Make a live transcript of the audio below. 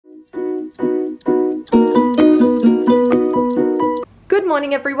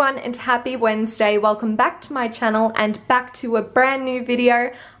morning everyone and happy Wednesday. Welcome back to my channel and back to a brand new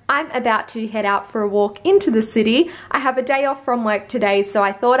video. I'm about to head out for a walk into the city. I have a day off from work today, so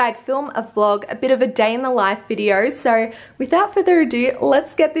I thought I'd film a vlog, a bit of a day in the life video. So without further ado,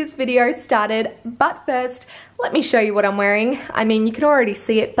 let's get this video started. But first, let me show you what I'm wearing. I mean, you can already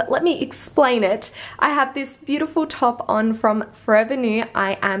see it, but let me explain it. I have this beautiful top on from Forever New.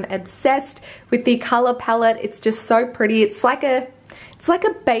 I am obsessed with the color palette. It's just so pretty. It's like a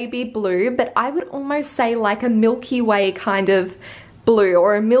baby blue, but I would almost say like a Milky Way kind of blue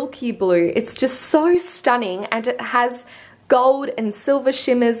or a milky blue. It's just so stunning and it has gold and silver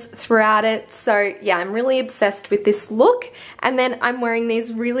shimmers throughout it. So yeah, I'm really obsessed with this look. And then I'm wearing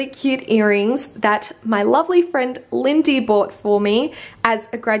these really cute earrings that my lovely friend Lindy bought for me as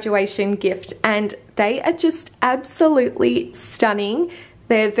a graduation gift, and they are just absolutely stunning.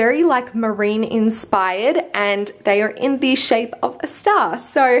 They're very like marine inspired and they are in the shape of a star.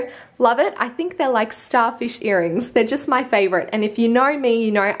 So love it. I think they're like starfish earrings. They're just my favorite. And if you know me,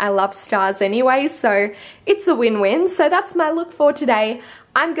 you know I love stars anyway. So it's a win-win. So that's my look for today.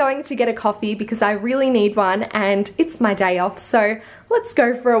 I'm going to get a coffee because I really need one and it's my day off. So let's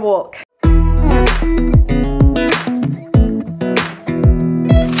go for a walk.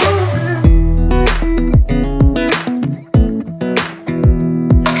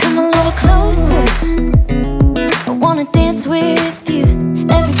 With you,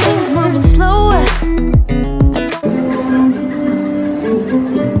 everything's moving slower.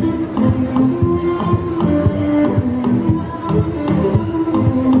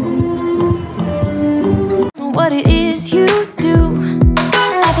 What it is you do.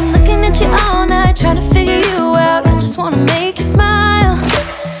 I've been looking at you all night, trying to figure you out. I just want to make you smile.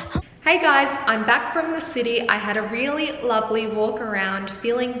 Hey guys, I'm back from the city. I had a really lovely walk around,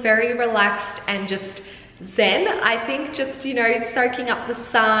 feeling very relaxed and just zen. I think just, you know, soaking up the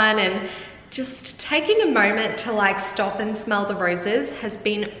sun and just taking a moment to like stop and smell the roses has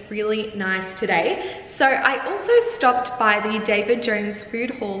been really nice today. So I also stopped by the David Jones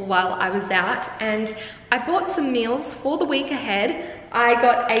food hall while I was out and I bought some meals for the week ahead. I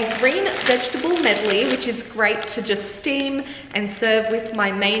got a green vegetable medley, which is great to just steam and serve with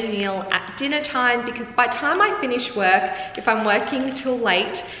my main meal at dinner time, because by the time I finish work, if I'm working till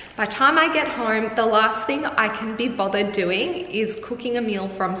late, by the time I get home, the last thing I can be bothered doing is cooking a meal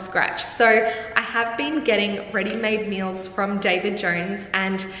from scratch. So I have been getting ready-made meals from David Jones,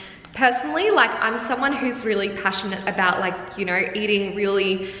 and personally, like, I'm someone who's really passionate about, like, you know, eating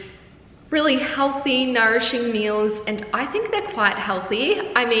really healthy, nourishing meals, and I think they're quite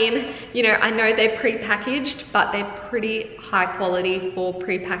healthy. I mean, you know, I know they're pre-packaged, but they're pretty high quality for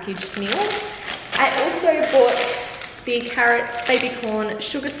pre-packaged meals. I also bought the carrots, baby corn,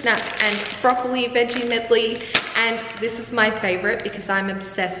 sugar snaps, and broccoli veggie medley, and this is my favorite because I'm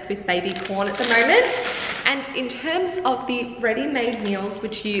obsessed with baby corn at the moment. And in terms of the ready-made meals,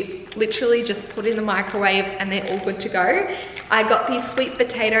 which you literally just put in the microwave and they're all good to go, I got the sweet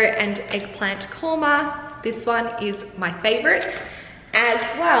potato and eggplant korma. This one is my favorite, as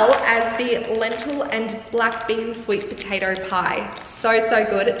well as the lentil and black bean sweet potato pie. So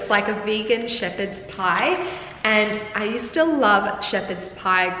good. It's like a vegan shepherd's pie, and I used to love shepherd's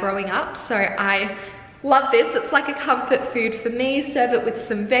pie growing up, so I love this. It's like a comfort food for me. Serve it with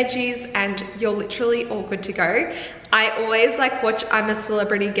some veggies and you're literally all good to go. I always like watch I'm a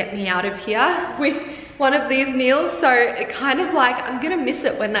Celebrity get me out of here with one of these meals, so it kind of like, I'm gonna miss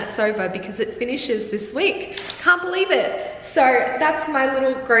it when that's over because it finishes this week. Can't believe it. So that's my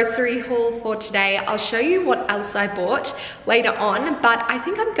little grocery haul for today. I'll show you what else I bought later on, but I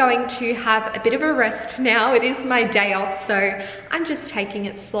think I'm going to have a bit of a rest now. It is my day off, so I'm just taking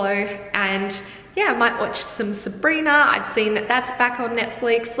it slow, and yeah, I might watch some Sabrina. I've seen that that's back on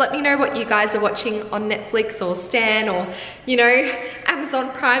Netflix. Let me know what you guys are watching on Netflix or Stan or, you know,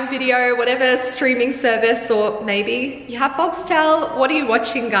 Amazon Prime Video, whatever streaming service, or maybe you have Foxtel. What are you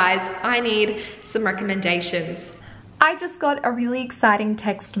watching, guys? I need some recommendations. I just got a really exciting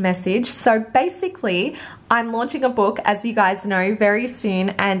text message. So basically, I'm launching a book, as you guys know, very soon,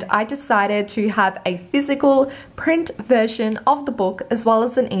 and I decided to have a physical print version of the book as well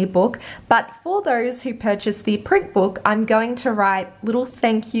as an ebook. But for those who purchase the print book, I'm going to write little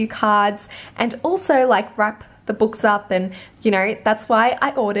thank you cards and also like wrap the books up, and you know, that's why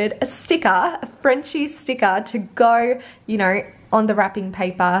I ordered a sticker, a Frenchy sticker to go, you know, on the wrapping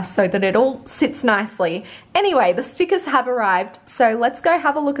paper so that it all sits nicely. Anyway, the stickers have arrived, so let's go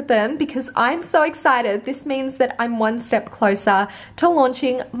have a look at them because I'm so excited. This means that I'm one step closer to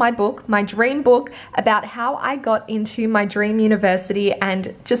launching my book, my dream book, about how I got into my dream university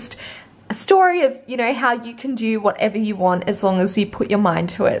and just a story of, you know, how you can do whatever you want as long as you put your mind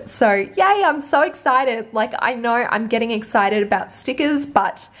to it. So yay, I'm so excited. Like, I know I'm getting excited about stickers,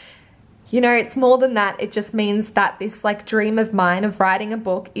 but you know, it's more than that. It just means that this like dream of mine of writing a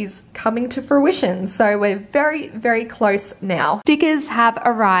book is coming to fruition. So we're very, very close now. Stickers have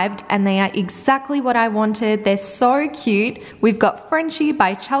arrived and they are exactly what I wanted. They're so cute. We've got Frenchy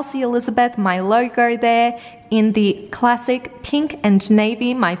by Chelsea Elizabeth, my logo there, in the classic pink and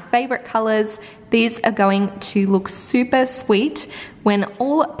navy, my favorite colors. These are going to look super sweet when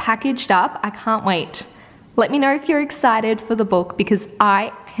all packaged up. I can't wait. Let me know if you're excited for the book because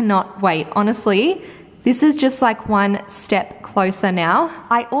I cannot wait. Honestly, this is just like one step closer now.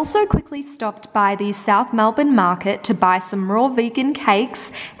 I also quickly stopped by the South Melbourne market to buy some raw vegan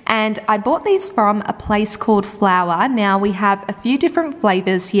cakes, and I bought these from a place called Flower. Now we have a few different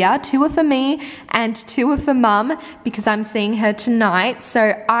flavors here. 2 are for me and 2 are for Mum because I'm seeing her tonight.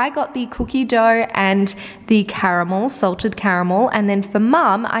 So I got the cookie dough and the caramel, salted caramel, and then for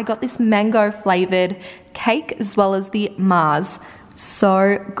Mum I got this mango flavored cake as well as the Mars.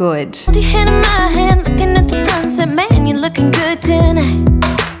 So good. Hold your hand in my hand, looking at the sunset. Man, you're looking good tonight.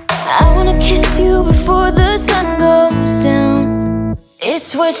 I wanna kiss you before the sun goes down.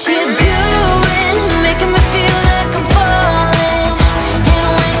 It's what you're doing, making me feel like I'm falling. And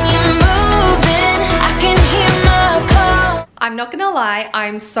when you're moving, I can hear my call. I'm not gonna lie,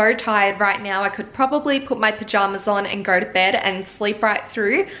 I'm so tired right now. I could probably put my pajamas on and go to bed and sleep right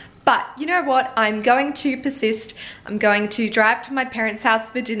through. But you know what? I'm going to persist. I'm going to drive to my parents' house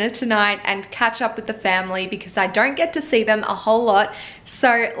for dinner tonight and catch up with the family because I don't get to see them a whole lot.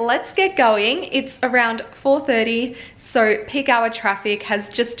 So let's get going. It's around 4:30, so peak hour traffic has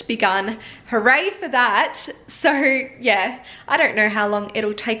just begun. Hooray for that. So yeah, I don't know how long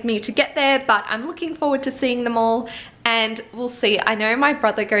it'll take me to get there, but I'm looking forward to seeing them all. And we'll see. I know my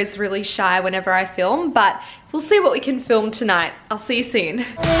brother goes really shy whenever I film, but we'll see what we can film tonight. I'll see you soon. There's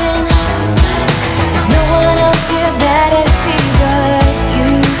no one else here that I see but you.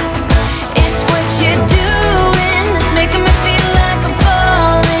 It's what you're doing that's making me feel like I'm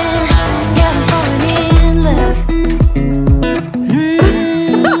falling. Yeah, I'm falling in love.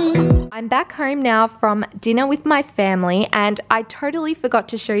 I'm back home now from dinner with my family, and I totally forgot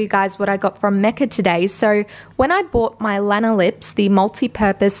to show you guys what I got from Mecca today. So when I bought my Lana Lips, the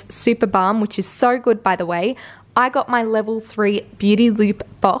multi-purpose super balm, which is so good by the way, I got my level 3 beauty loop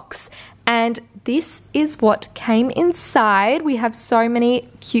box, and this is what came inside. We have so many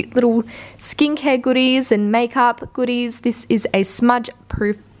cute little skincare goodies and makeup goodies. This is a smudge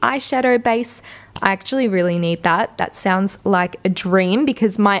proof eyeshadow base. I actually really need that. That sounds like a dream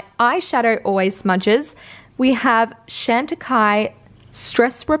because my eyeshadow always smudges. We have Chantecaille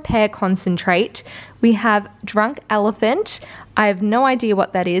Stress Repair Concentrate. We have Drunk Elephant. I have no idea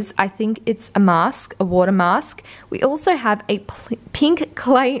what that is. I think it's a mask, a water mask. We also have a pink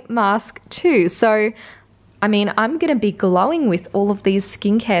clay mask too. So I mean, I'm going to be glowing with all of these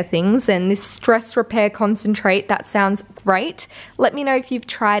skincare things, and this stress repair concentrate, that sounds great. Let me know if you've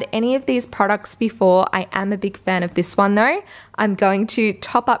tried any of these products before. I am a big fan of this one though. I'm going to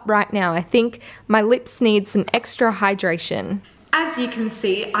top up right now. I think my lips need some extra hydration. As you can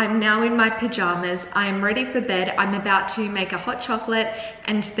see, I'm now in my pajamas. I'm ready for bed. I'm about to make a hot chocolate,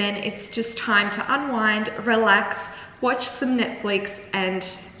 and then it's just time to unwind, relax, watch some Netflix, and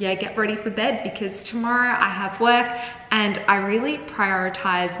yeah, get ready for bed because tomorrow I have work and I really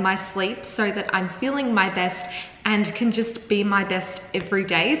prioritize my sleep so that I'm feeling my best and can just be my best every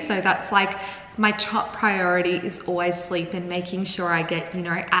day. So that's like my top priority is always sleep and making sure I get, you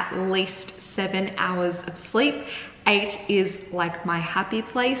know, at least 7 hours of sleep. 8 is like my happy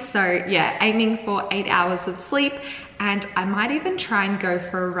place. So yeah, aiming for 8 hours of sleep, and I might even try and go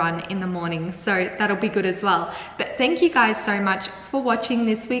for a run in the morning. So that'll be good as well. But thank you guys so much for watching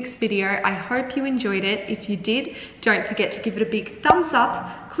this week's video. I hope you enjoyed it. If you did, don't forget to give it a big thumbs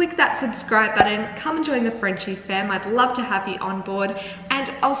up, click that subscribe button, come and join the Frenchy fam. I'd love to have you on board,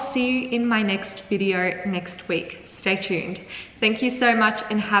 and I'll see you in my next video next week. Stay tuned. Thank you so much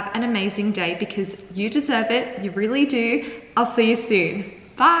and have an amazing day because you deserve it. You really do. I'll see you soon.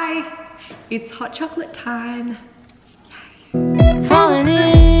 Bye. It's hot chocolate time. Falling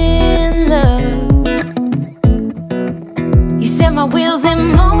in.